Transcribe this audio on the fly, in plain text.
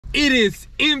It is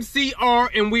MCR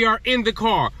and we are in the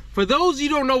car. For those of you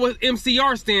who don't know what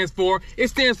MCR stands for, it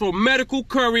stands for Medical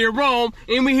Courier Rome,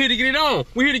 and we're here to get it on.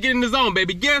 We're here to get in the zone,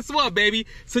 baby. Guess what, baby?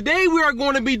 Today we are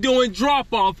going to be doing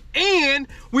drop-off, and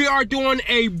we are doing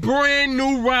a brand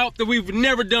new route that we've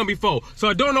never done before. So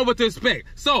I don't know what to expect.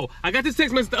 So I got this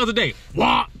text message the other day.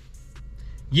 What?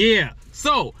 Yeah.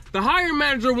 So the hiring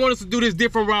manager wanted us to do this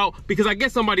different route because I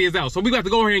guess somebody is out. So we got to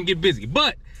go ahead and get busy.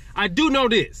 But I do know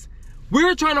this.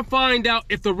 We're trying to find out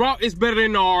if the route is better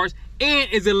than ours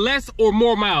and is it less or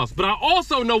more miles. But I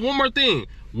also know one more thing,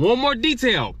 one more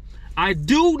detail. I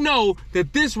do know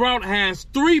that this route has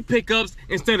 3 pickups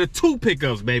instead of 2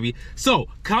 pickups, baby. So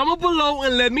comment below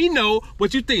and let me know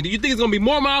what you think. Do you think it's gonna be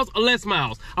more miles or less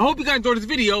miles? I hope you guys enjoyed this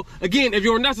video. Again, if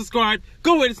you're not subscribed,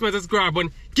 go ahead and smash that subscribe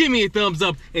button. Give me a thumbs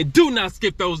up and do not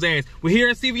skip those ads. We're here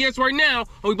at CVS right now and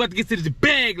we're about to get to this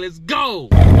bag. Let's go.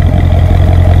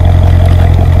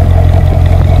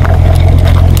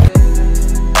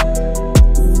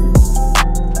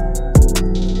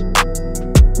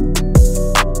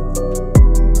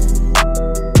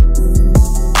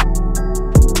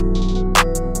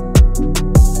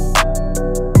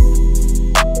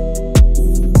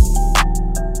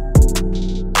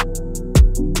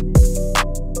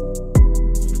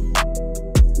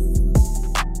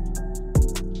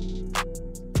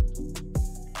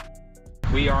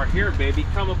 We are here, baby.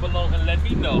 Comment below and let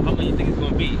me know how many you think it's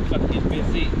gonna be. We're about to get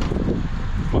busy.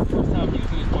 It's my first time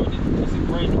using this one. This is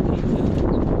brand new pizza.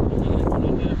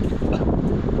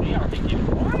 They are getting it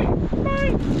right.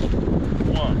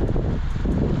 1,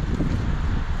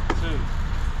 2,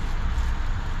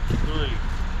 3,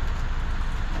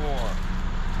 4,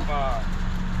 5,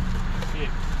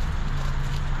 6,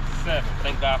 7.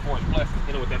 Thank God for his blessings.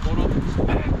 Hit it with that photo.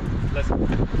 Let's go.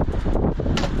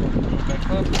 Back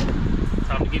up.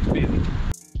 Time to get busy.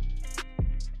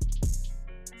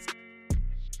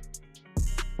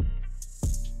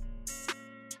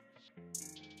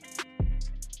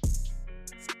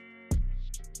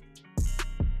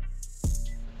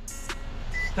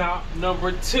 Stop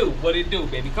number 2. What it do,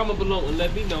 baby? Comment below and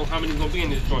let me know how many gonna be in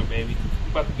this joint, baby.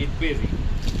 We about to get busy.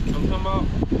 I'm talking about.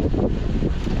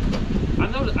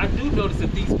 I do notice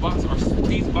that these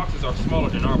boxes are smaller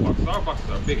than our boxes. Our boxes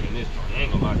are bigger than this joint. I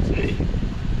ain't gonna lie to you.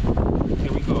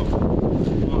 Here we go.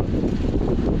 1,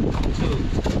 2,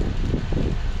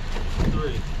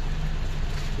 3,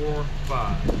 4,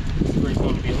 5. This is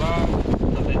going to be live.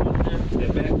 Let that one there.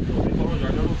 That back. That forward.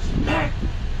 Right now. Smack.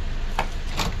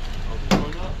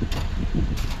 Open up.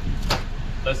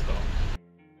 Let's go.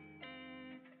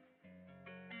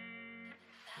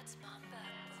 That's my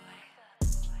bad boy.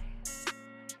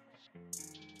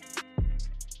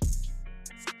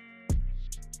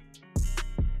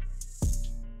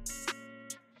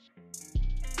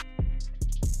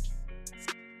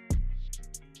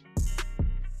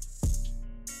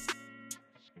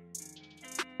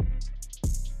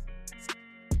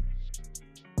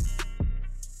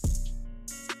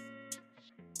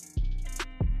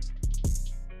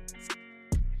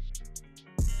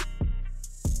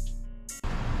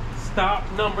 Stop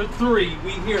number 3.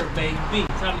 We here, baby.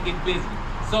 Time to get busy.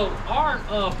 So our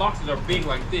boxes are big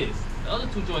like this. The other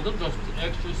 2 joints, those joints was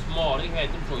extra small. They had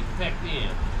them joints packed in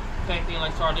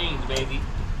like sardines, baby.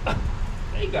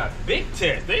 They got big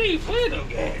tests. They ain't playing them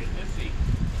games. Let's see.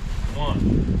 1,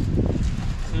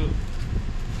 2,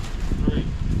 3,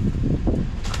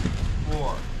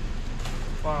 4,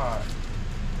 5,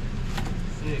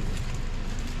 6,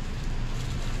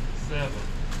 7,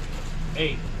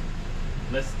 8.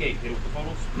 Let's skate. Hit it with the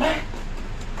photo. Smack!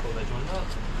 Pull that joint up.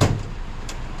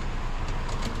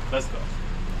 Let's go.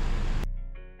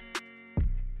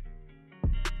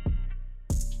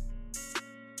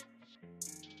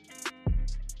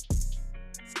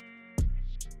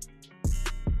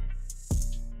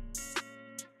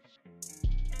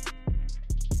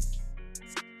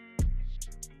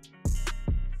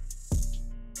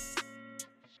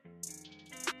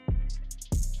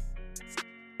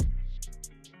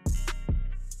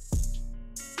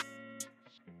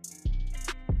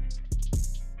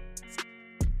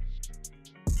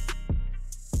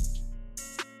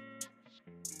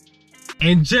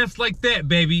 And just like that,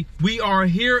 baby, we are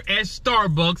here at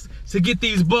Starbucks to get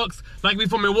these bucks like we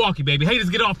from Milwaukee, baby. Haters,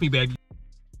 get off me, baby.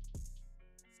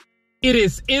 It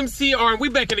is MCR, and we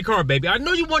back in the car, baby. I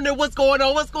know you wonder what's going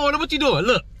on, what you doing?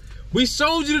 Look, we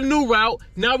showed you the new route.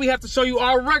 Now we have to show you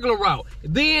our regular route.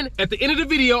 Then, at the end of the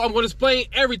video, I'm going to explain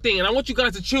everything, and I want you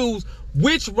guys to choose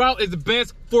which route is the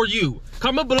best for you.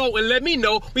 Comment below and let me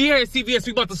know. We here at CVS,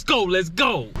 we about to go. Let's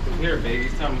go. Here, baby,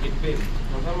 it's time to get busy. You know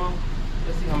what I'm talking about?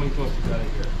 Let's see how many points we got in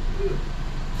here.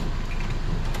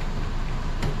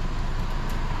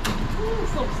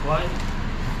 something slight.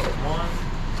 1,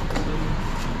 2,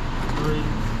 3,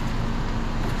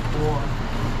 4,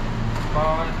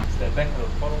 5. Step back to the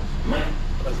photos.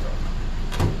 Let's go.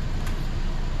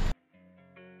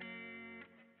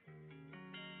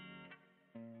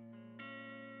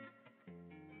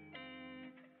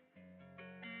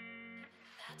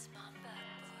 That's my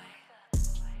bad boy.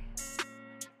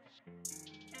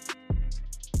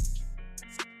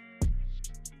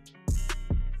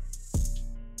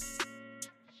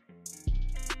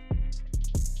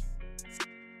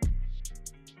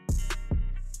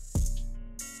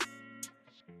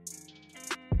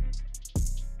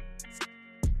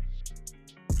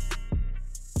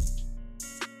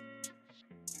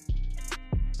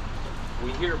 We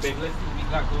here, baby. Let's see what we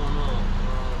got going on.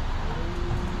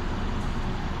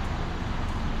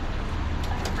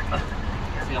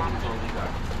 Let's see how many zones we got.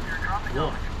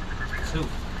 1, 2,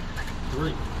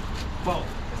 3, 4.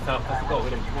 It's time for us to go.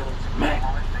 Hit them portals. Smack.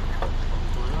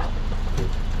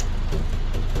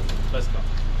 Let's go.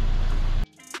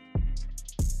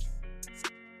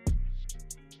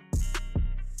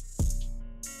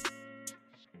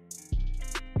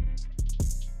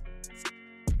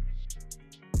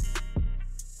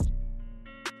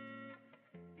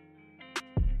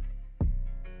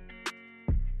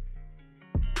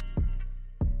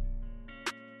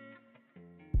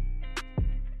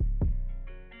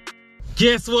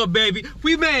 Guess what, baby?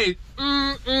 We made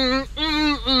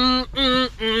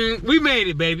we made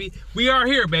it, baby. We are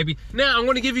here, baby. Now I'm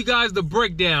gonna give you guys the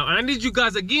breakdown. And I need you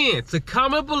guys again to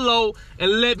comment below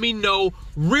and let me know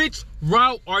which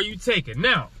route are you taking.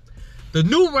 Now, the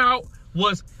new route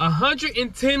was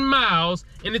 110 miles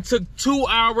and it took 2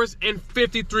 hours and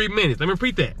 53 minutes. Let me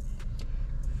repeat that.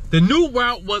 The new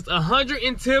route was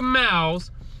 110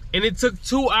 miles and it took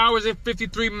 2 hours and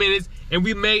 53 minutes, and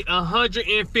we made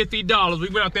 $150. We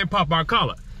went out there and popped our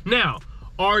collar. Now,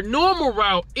 our normal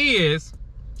route is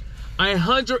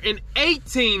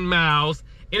 118 miles,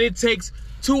 and it takes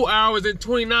 2 hours and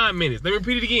 29 minutes. Let me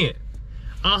repeat it again.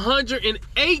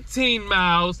 118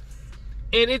 miles,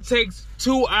 and it takes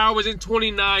 2 hours and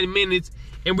 29 minutes,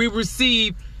 and we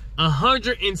receive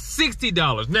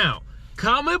 $160. Now,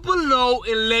 comment below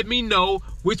and let me know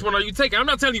which one are you taking. I'm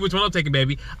not telling you which one I'm taking,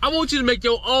 baby. I want you to make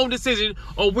your own decision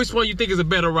on which one you think is a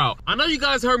better route. I know you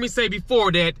guys heard me say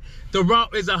before that the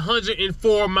route is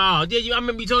 104 miles. Yeah, I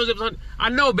remember you told us it was 100. I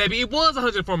know, baby, it was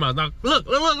 104 miles. Now,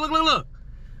 look.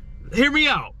 Hear me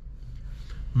out.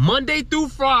 Monday through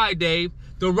Friday,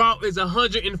 the route is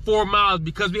 104 miles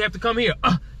because we have to come here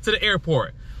to the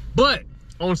airport. But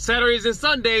on Saturdays and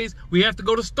Sundays, we have to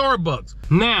go to Starbucks.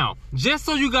 Now, just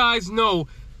so you guys know,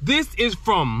 this is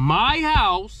from my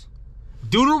house,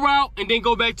 do the route, and then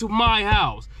go back to my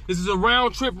house. This is a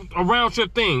round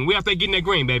trip thing. We have to get in that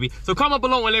green, baby. So comment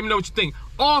below and let me know what you think.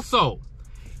 Also,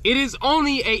 it is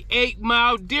only a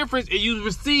 8-mile difference and you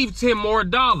receive $10 more.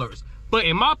 But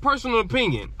in my personal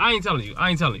opinion, I ain't telling you. Now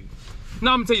I'm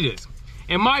gonna tell you this.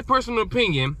 In my personal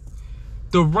opinion,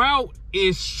 the route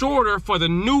is shorter for the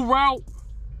new route,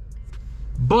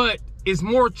 but it's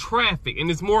more traffic and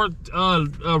it's more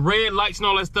red lights and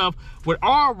all that stuff. With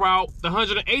our route, the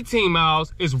 118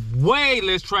 miles is way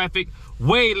less traffic,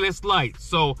 way less lights.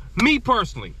 So me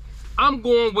personally, I'm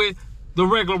going with the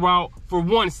regular route for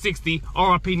 160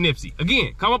 RIP Nipsey.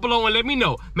 Again, comment below and let me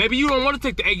know. Maybe you don't want to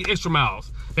take the 8 extra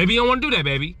miles. Maybe you don't want to do that,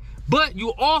 baby. But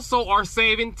you also are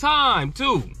saving time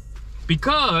too.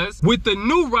 Because with the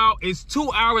new route, it's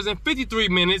 2 hours and 53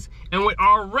 minutes, and with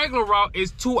our regular route,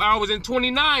 it's 2 hours and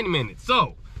 29 minutes.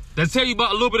 So, let's tell you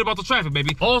about a little bit about the traffic,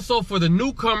 baby. Also, for the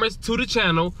newcomers to the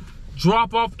channel,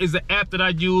 Drop Off is the app that I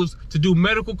use to do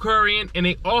medical couriering, and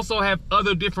they also have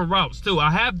other different routes too.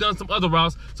 I have done some other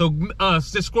routes, so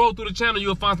just scroll through the channel,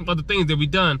 you'll find some other things that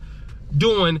we've done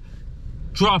doing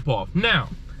Drop Off. Now,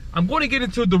 I'm going to get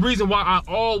into the reason why I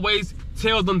always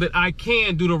tell them that I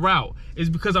can do the route. Is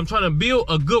because I'm trying to build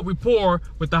a good rapport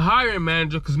with the hiring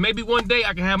manager, because maybe one day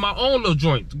I can have my own little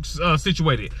joint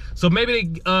situated. So maybe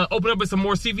they open up with some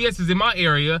more CVS's in my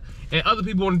area, and other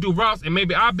people want to do routes, and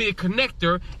maybe I'll be a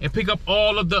connector and pick up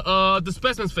all of the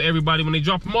specimens for everybody when they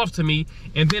drop them off to me,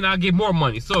 and then I'll get more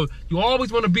money. So you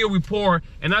always want to build rapport,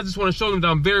 and I just want to show them that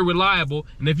I'm very reliable,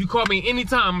 and if you call me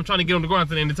anytime, I'm trying to get on the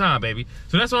ground at any time, baby.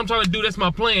 So that's what I'm trying to do. That's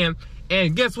my plan.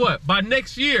 And guess what? By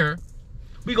next year,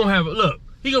 we gonna have, look,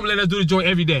 he gonna let us do the joint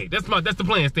every day. That's the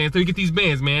plan, Stan, so you get these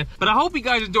bands, man. But I hope you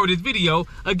guys enjoyed this video.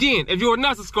 Again, if you are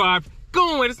not subscribed,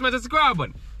 go ahead and smash the subscribe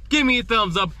button. Give me a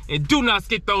thumbs up, and do not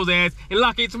skip those ads, and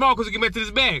lock in tomorrow because we get back to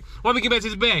this bag. Why we get back to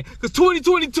this bag? Because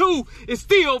 2022 is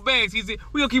still bag season.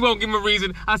 We gonna keep on giving a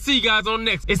reason. I'll see you guys on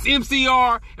next. It's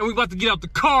MCR, and we about to get out the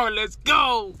car. Let's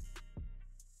go.